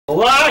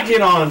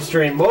Locking on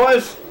stream,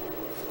 boys.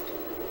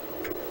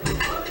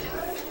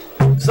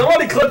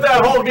 Somebody clip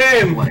that whole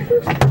game.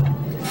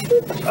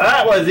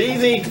 That was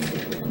easy.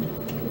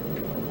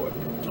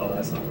 Oh,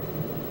 that's not.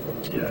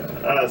 Yeah,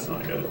 that's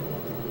not good.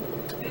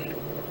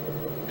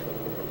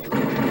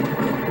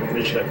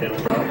 Finish that panel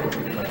drop.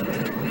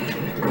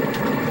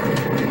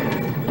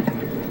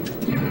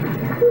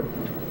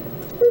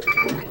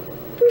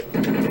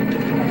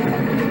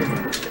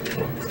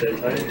 Stay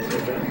tight, stay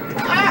tight.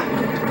 Ah!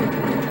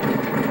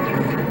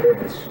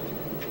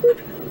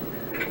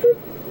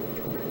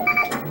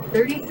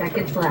 30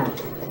 seconds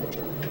left.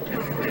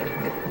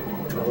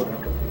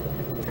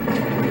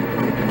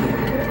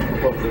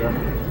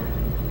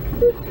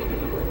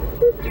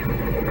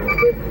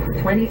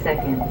 20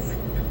 seconds.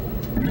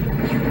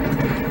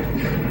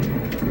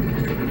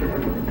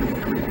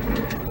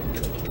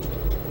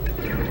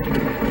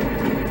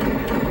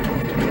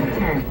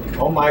 10.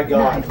 Oh my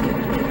God.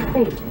 9,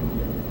 8,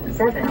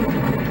 7,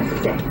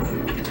 6,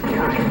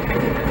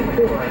 5,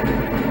 4,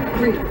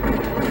 3,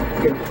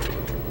 2,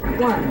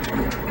 1.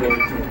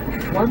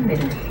 1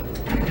 minute.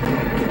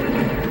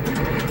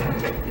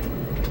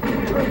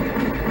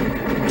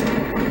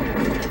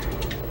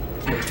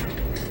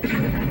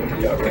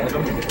 Yeah,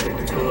 random.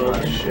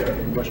 Shit.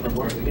 Watch my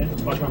board again.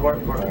 Watch my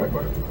board.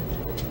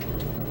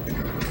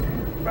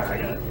 Right, I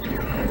got it.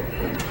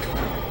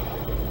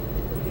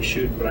 You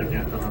shoot, but I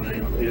can't. No,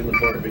 he's in the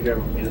board. Be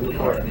careful. He's in the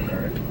board.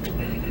 Alright.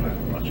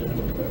 Watch it.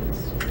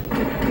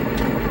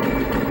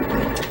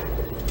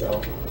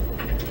 So.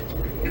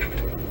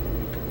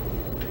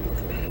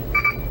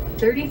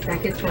 30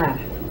 seconds left.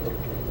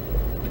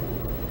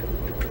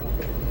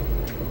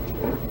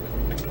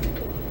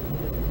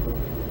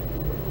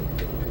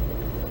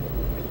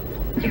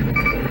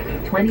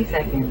 Twenty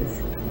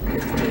seconds.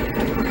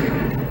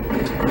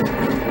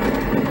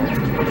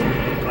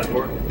 My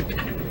board.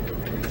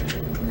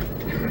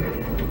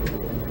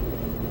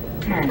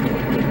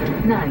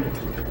 10, 9,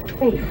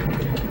 8,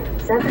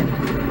 7,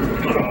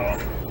 6,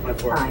 My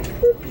board.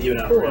 5, Even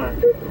out 4,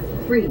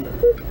 3,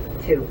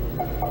 2,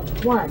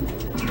 1.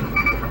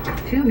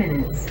 2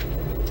 minutes.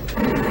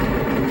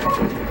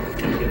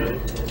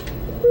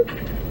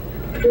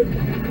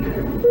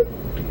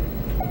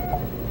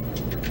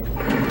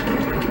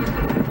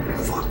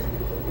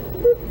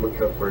 Look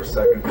up for a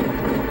second.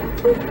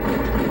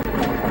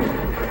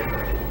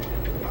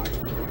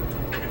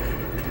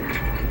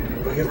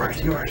 Look at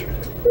right. You are.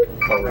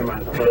 Oh, never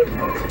mind.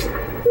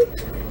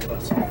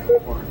 That's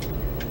all.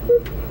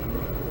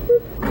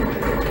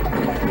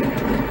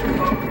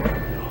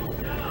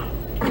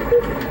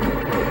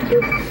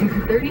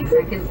 30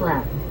 seconds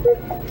left.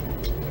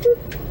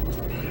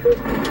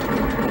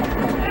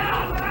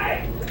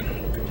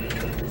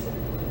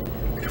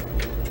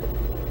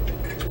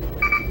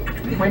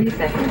 20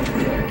 seconds.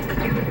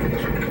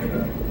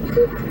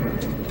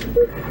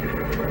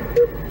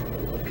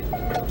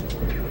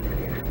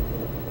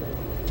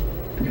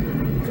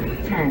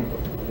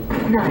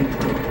 10, 9,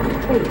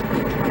 8,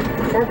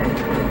 7,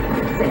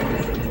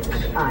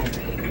 6,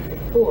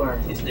 5, 4,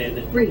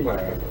 3,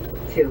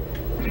 2,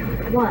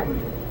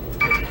 1.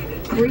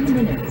 3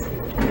 minutes.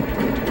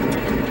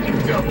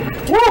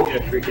 Woo!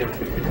 Yeah, free game.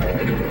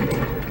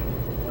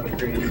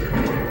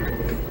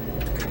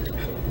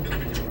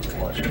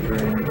 Watch it green.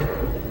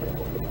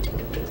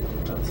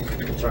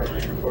 Sorry,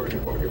 report.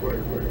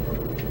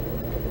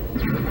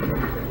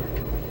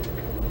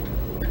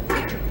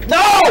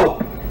 No!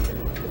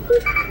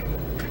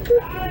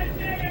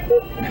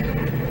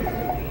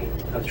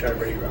 Let's try to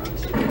break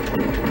rocks.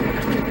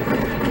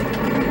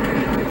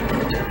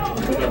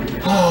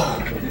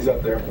 He's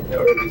up there.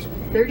 Yeah, he's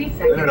 30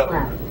 seconds no.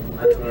 left.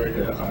 That's what we're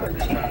doing. Yeah, alright.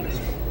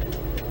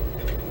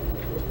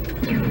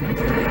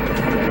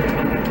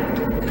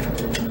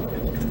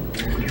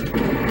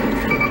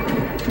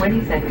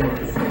 20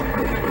 seconds.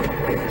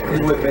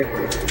 He's with me.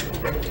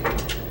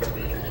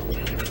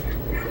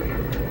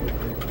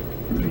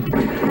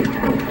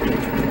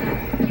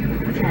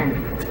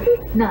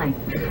 10, 9,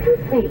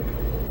 8,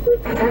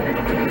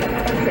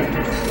 7,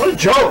 6, What a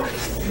joke!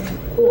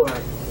 4,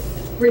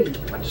 3,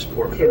 I just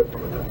poured 2,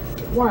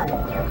 1.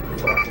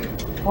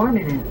 4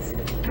 minutes.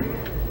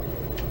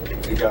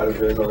 He got his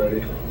viz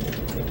already.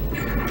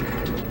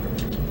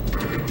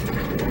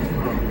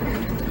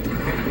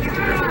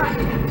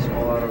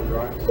 Small out of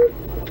rocks.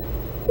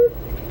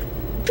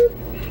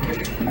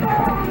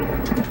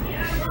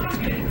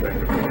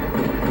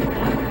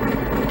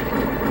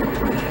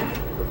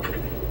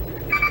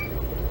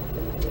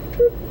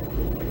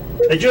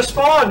 They just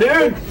spawned,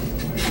 dude!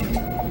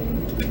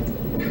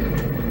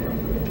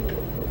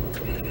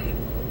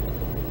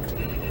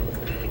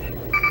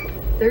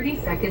 Thirty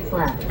seconds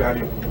left. Got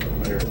him.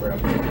 There, grab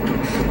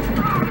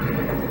him.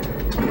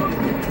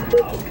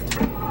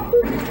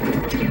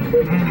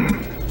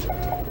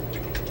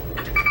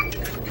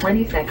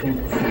 20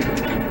 seconds.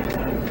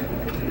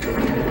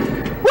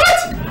 What?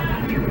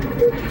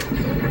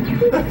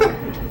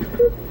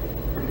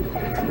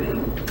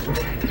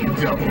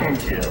 Ten,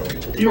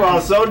 You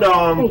are so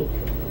dumb. 8,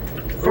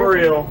 For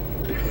real.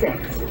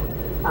 6,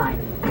 5,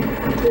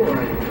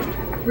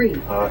 4,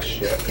 3, Ah,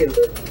 shit. 2,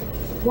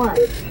 1.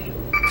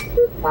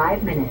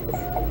 5 minutes.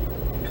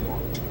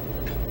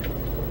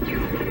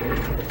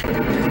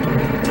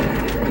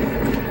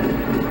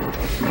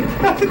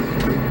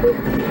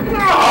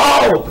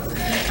 No!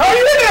 How are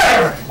you in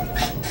there?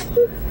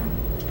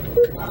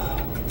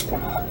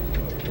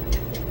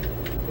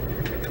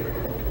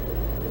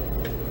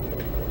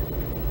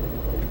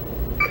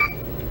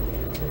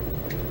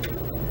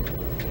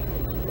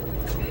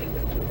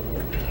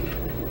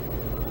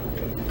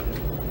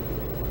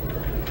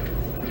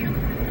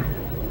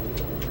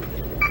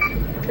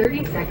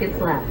 30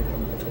 seconds left.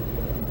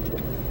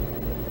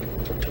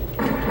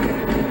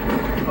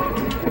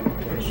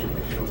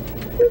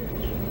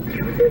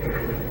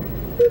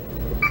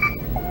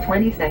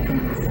 20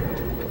 seconds.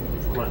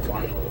 Come on,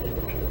 fly.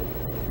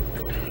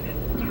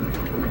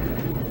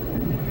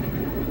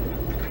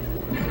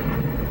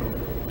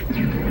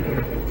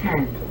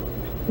 10,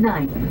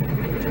 9,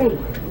 8,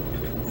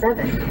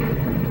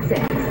 7,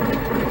 6,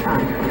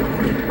 5,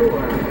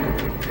 4,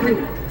 3,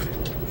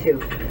 2,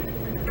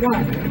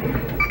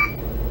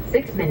 1.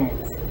 6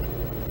 minutes.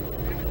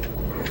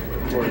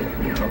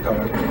 I'm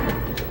coming.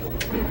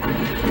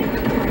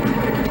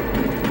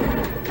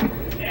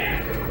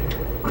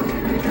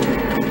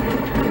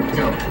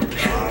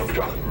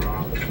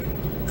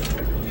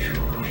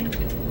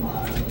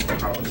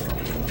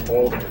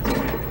 Hold.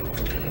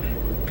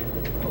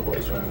 Oh,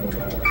 boy's trying to move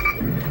my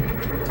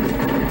ass.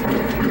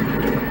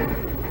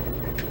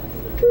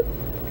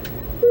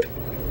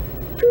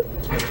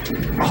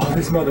 Oh,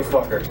 this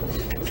motherfucker.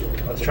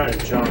 I was trying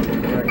to jump. But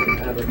I couldn't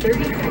have it.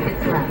 30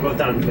 seconds left. Both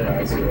down to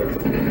I see it.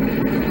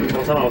 the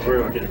whole time I was worried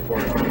about getting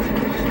poured on.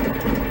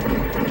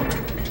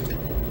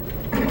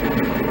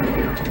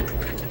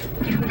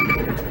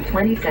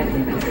 20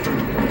 seconds.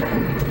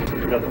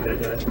 Got the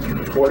pit guy.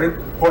 Ported?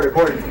 Ported.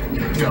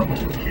 Double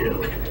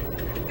kill.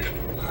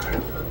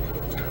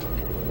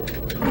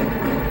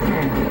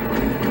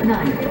 10,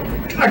 9,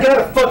 I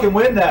gotta fucking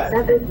win that.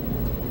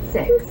 7,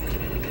 6,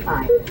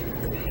 5,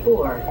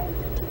 4,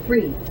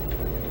 3,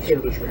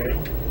 2, Just ran.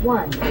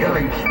 1.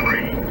 Killing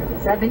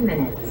spree. 7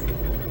 minutes.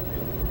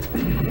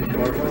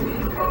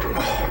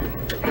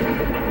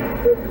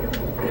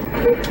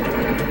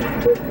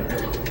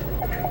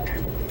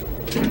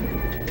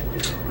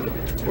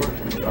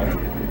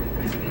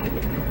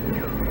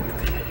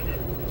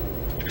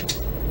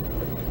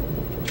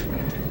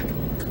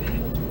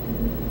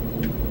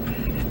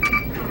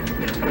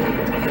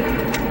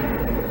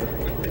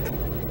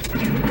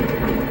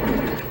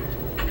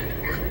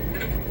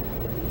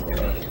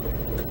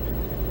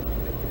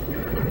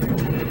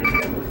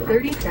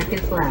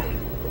 Seconds left.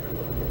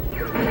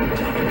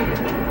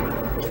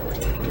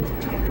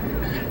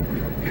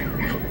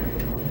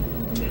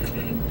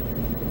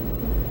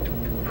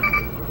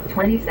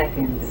 20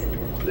 seconds.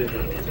 They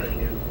don't attack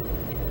you.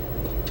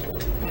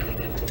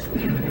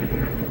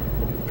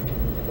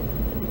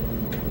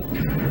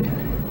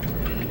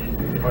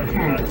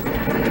 10,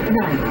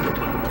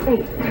 9,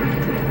 8,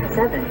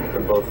 7, They're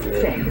both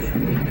here. 6,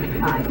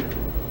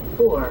 5,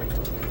 4,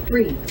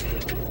 3,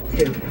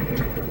 2,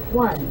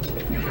 1.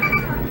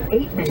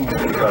 8 minutes.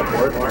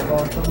 Port mark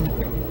on something?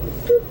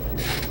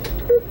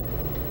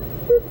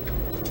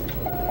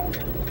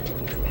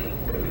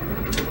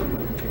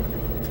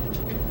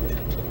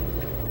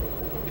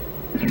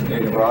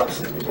 Native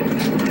rocks.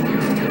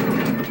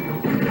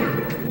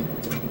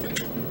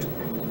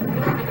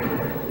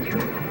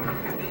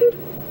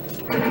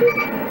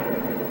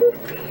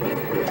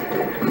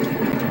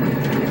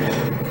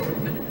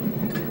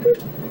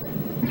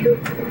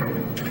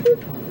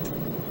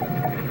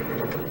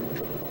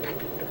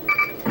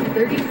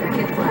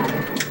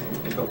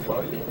 Go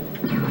fly.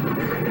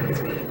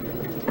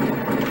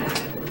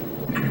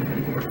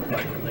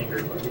 Like,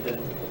 lingered, but he did.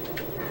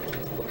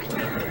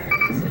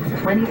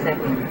 20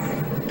 seconds.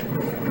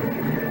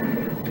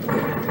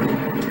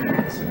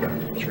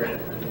 Shred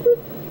it.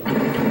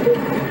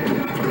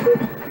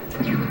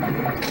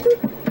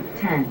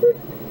 10,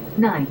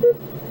 9,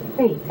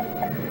 8,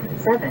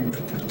 7,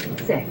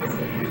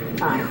 6,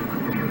 5,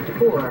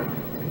 4,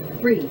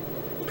 3,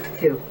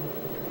 2,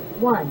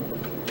 1.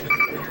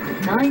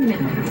 9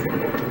 minutes.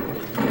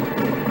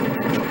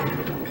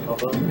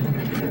 Although,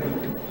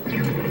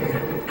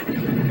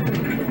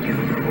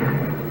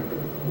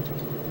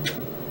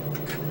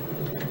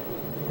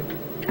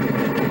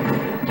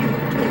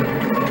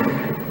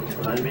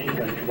 behind me,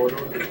 like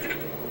corridor.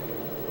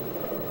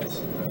 Let's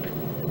see that.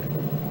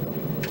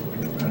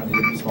 I don't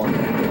need to be small.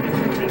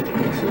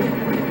 Let's see.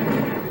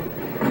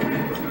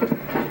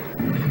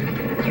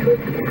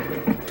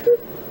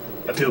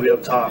 I feel be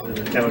up top and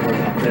the camera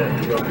goes on pit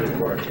and go through the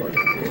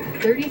corridor.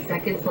 30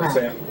 seconds left.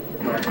 Sam.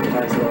 Alright,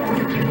 nice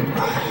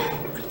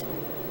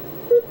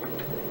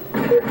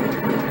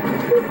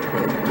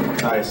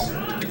Nice.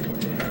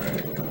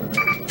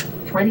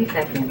 20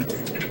 seconds.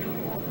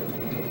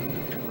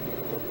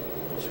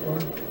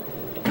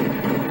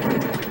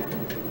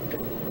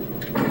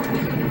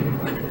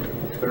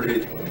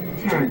 30.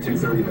 10, 32,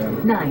 30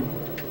 damage. 9,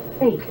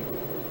 8,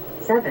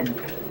 7,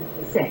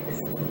 6,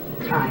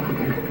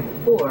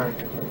 5, 4,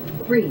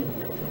 3,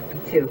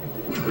 2,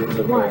 Green's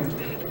okay. 1.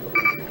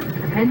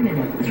 10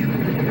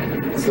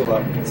 minutes. It's still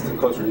up. It's still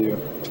closer to you.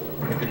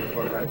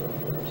 Alright.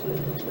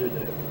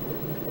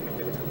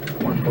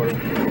 One quarter.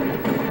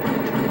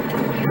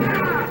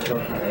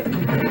 Alright.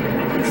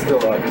 It's still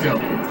up.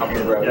 I'm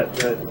gonna grab Yeah, it.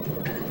 good.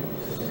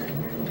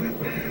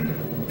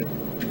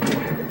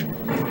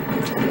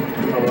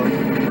 Hello.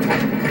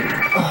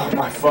 Oh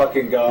my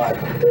fucking god.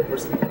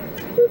 Where's the...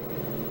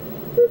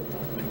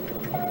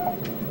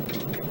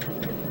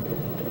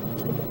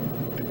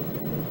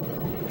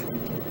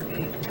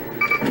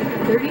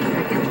 30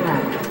 seconds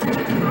left.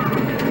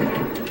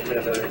 Yeah,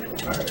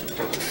 Alright.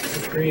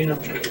 green,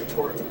 I'm trying to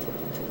report.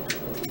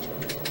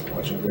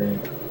 Watching green.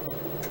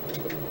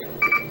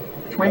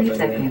 20 Nothing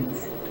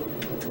seconds.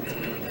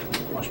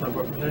 Watch my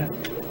book today.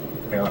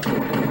 Hang on.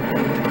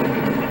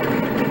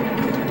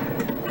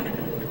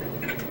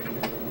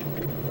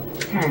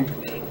 10,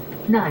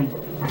 9,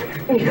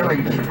 8,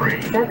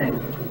 7,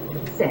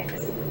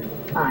 6,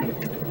 5,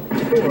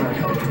 4,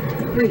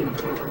 3,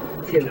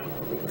 2,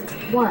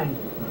 1.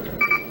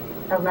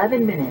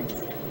 11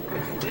 minutes.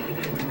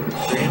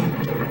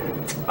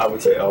 I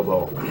would say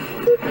elbow.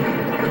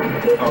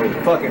 Oh, you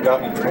fucking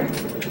got me green.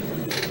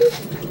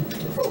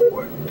 Oh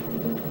boy.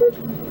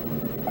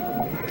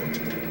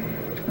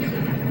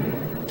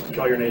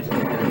 Draw your nades.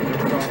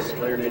 Across,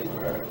 draw your nades.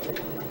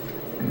 Alright.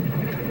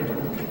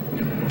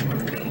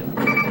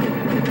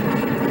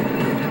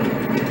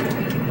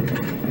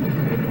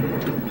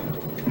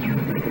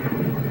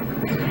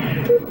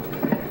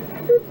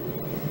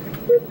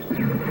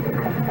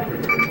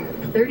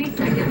 30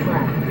 seconds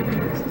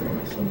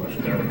left. So much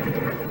better.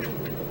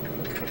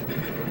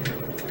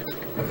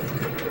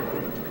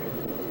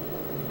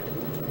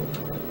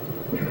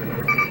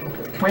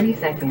 Twenty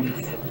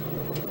seconds.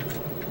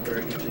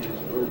 Very confused.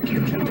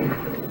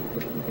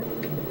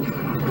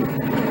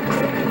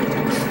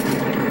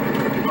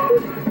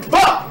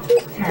 Fuck!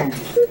 10,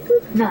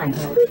 9,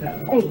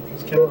 8,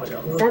 It's killing like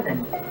a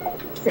 7,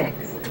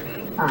 6,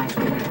 5,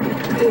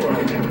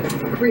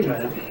 4, 3,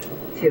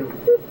 2,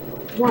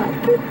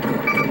 1.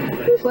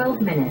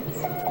 12 minutes.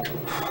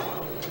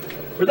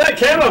 Where'd that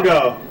camo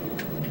go?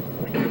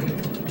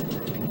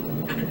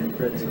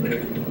 Red's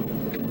there.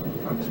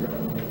 I'm just gonna...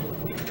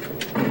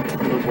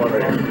 Those water.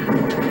 Right here.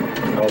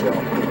 Elbow.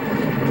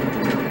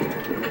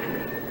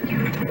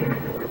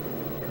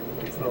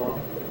 Fell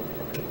off.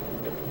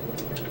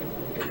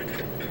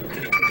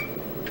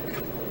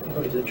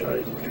 Oh, he's in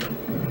charge.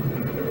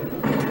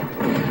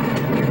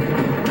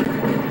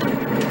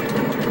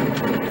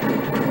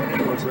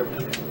 What's that?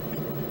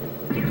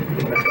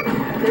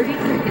 30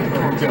 seconds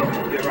left.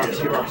 Get rocks,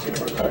 get rocks, get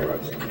rocks, get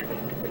rocks.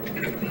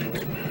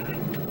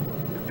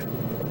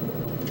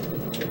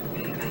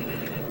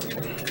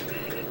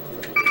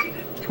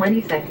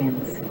 20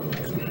 seconds.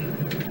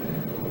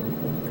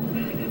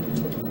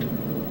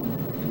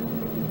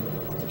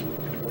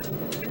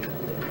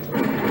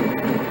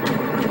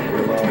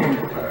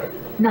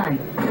 9,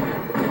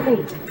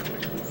 8,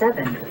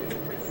 7,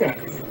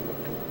 6,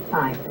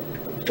 5,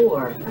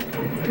 4,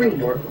 3,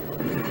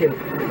 2,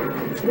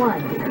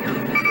 1.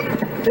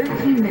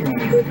 13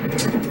 minutes.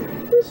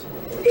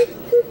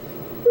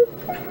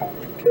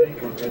 Okay,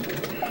 go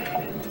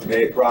ahead.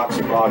 Nate, rocks,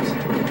 rocks.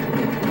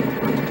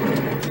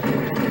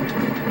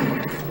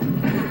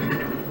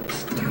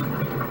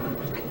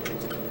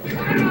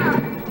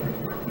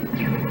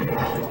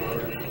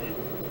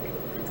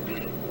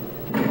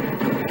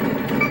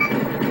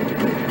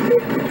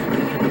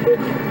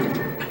 Yep.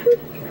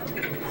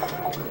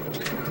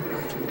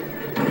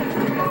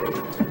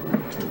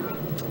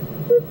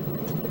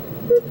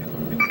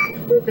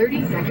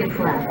 30 seconds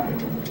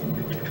left.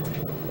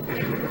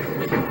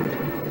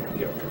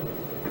 Yep.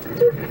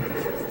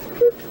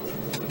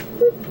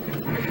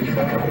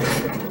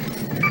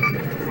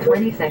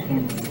 20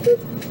 seconds.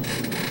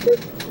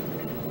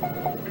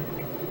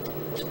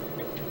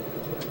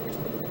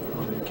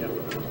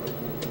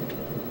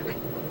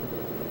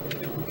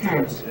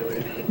 10,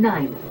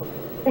 9,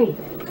 8,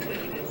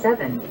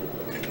 7,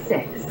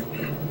 6,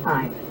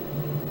 5,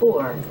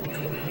 4,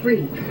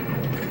 3,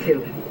 2,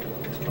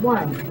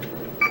 1.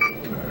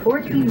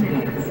 14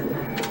 minutes.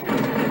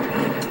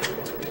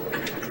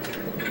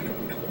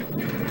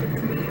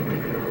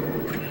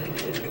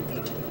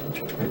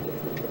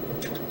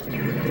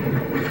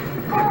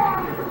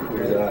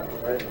 Where's that?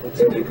 Alright, let's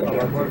Take go.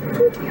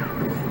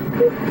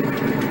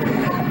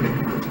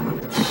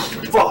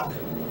 Fuck!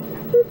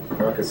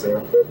 Ruckus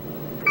there.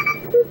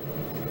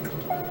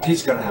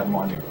 He's gonna have him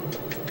on you.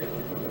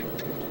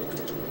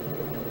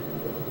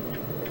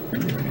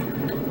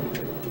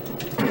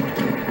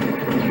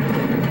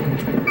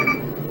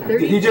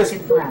 He just...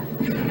 seconds left.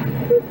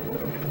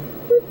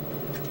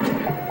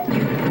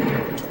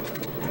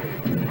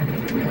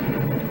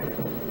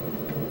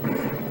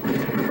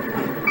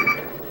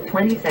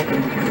 Twenty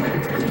seconds.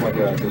 Oh my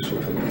god, this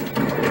shit.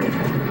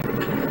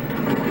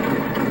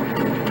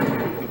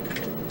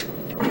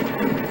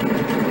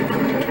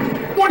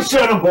 One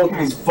shot on both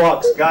these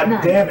fucks,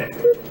 god damn it.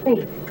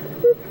 8,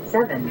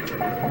 7,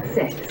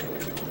 6,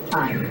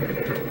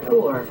 5,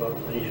 4,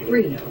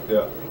 3,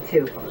 Yeah.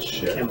 2, Oh,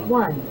 shit.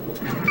 1.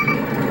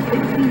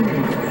 15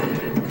 minutes.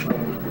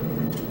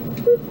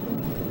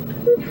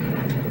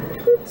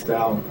 It's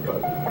down,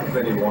 but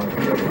then you want it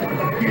to go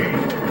down. You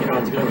know,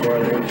 it's good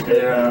where they're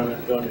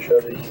just going to show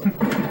these.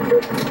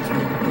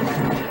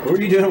 What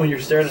were you doing when you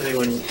were staring at me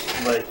when,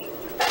 like,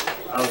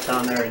 I was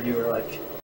down there and you were like,